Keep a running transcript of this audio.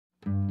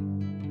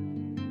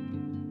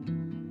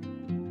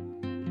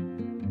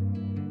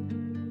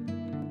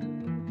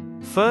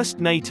first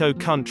NATO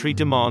country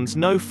demands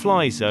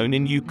no-fly zone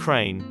in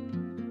Ukraine.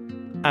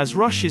 As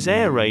Russia's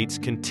air raids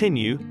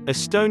continue,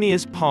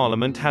 Estonia's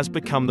parliament has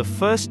become the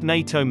first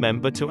NATO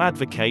member to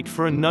advocate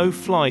for a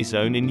no-fly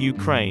zone in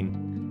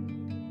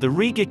Ukraine. The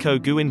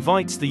Riigikogu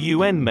invites the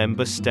UN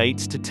member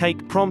states to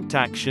take prompt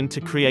action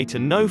to create a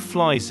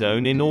no-fly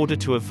zone in order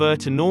to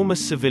avert enormous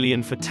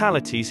civilian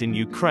fatalities in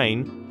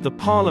Ukraine, the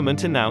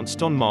parliament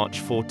announced on March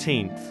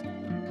 14.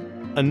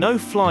 A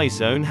no-fly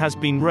zone has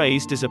been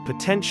raised as a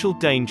potential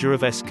danger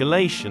of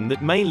escalation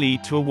that may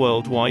lead to a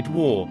worldwide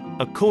war,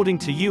 according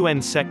to UN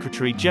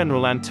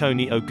Secretary-General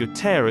António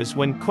Guterres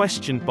when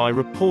questioned by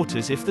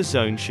reporters if the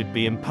zone should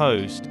be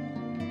imposed.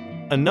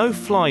 A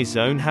no-fly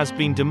zone has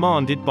been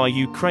demanded by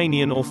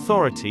Ukrainian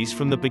authorities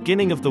from the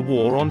beginning of the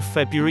war on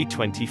February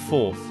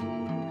 24.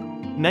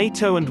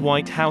 NATO and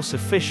White House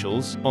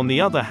officials, on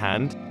the other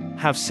hand,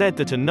 have said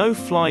that a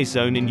no-fly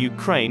zone in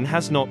Ukraine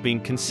has not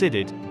been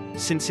considered,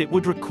 since it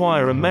would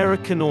require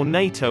American or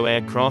NATO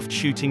aircraft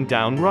shooting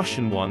down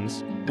Russian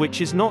ones,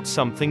 which is not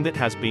something that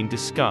has been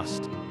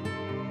discussed.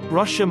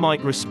 Russia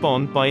might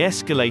respond by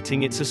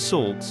escalating its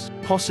assaults,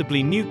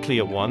 possibly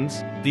nuclear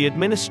ones, the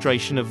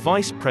administration of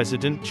Vice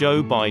President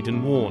Joe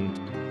Biden warned.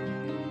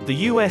 The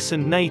US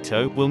and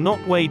NATO will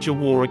not wage a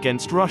war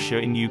against Russia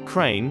in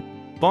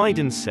Ukraine,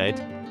 Biden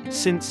said,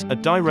 since a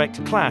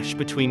direct clash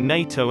between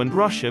NATO and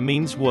Russia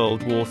means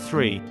World War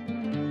III.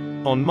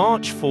 On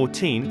March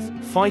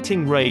 14,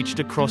 fighting raged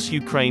across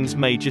Ukraine's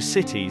major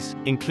cities,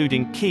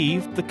 including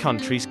Kyiv, the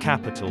country's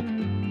capital.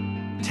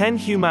 10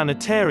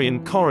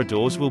 humanitarian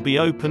corridors will be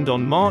opened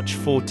on March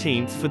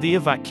 14 for the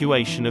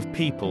evacuation of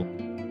people.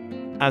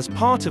 As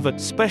part of a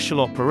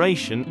special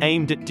operation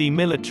aimed at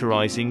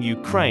demilitarizing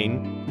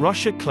Ukraine,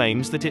 Russia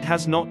claims that it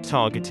has not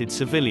targeted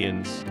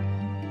civilians.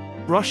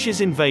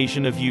 Russia's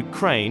invasion of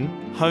Ukraine,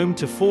 home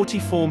to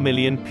 44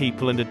 million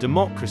people and a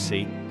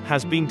democracy,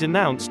 has been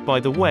denounced by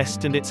the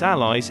West and its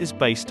allies as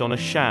based on a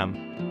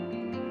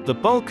sham. The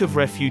bulk of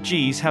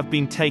refugees have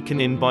been taken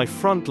in by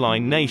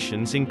frontline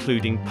nations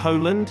including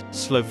Poland,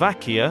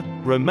 Slovakia,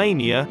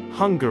 Romania,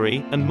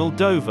 Hungary, and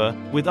Moldova,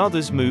 with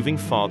others moving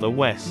farther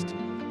west.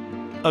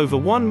 Over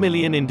 1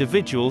 million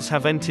individuals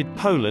have entered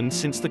Poland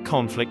since the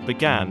conflict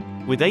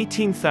began, with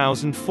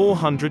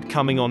 18,400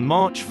 coming on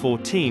March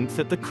 14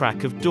 at the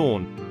crack of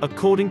dawn,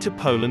 according to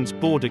Poland's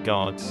border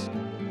guards.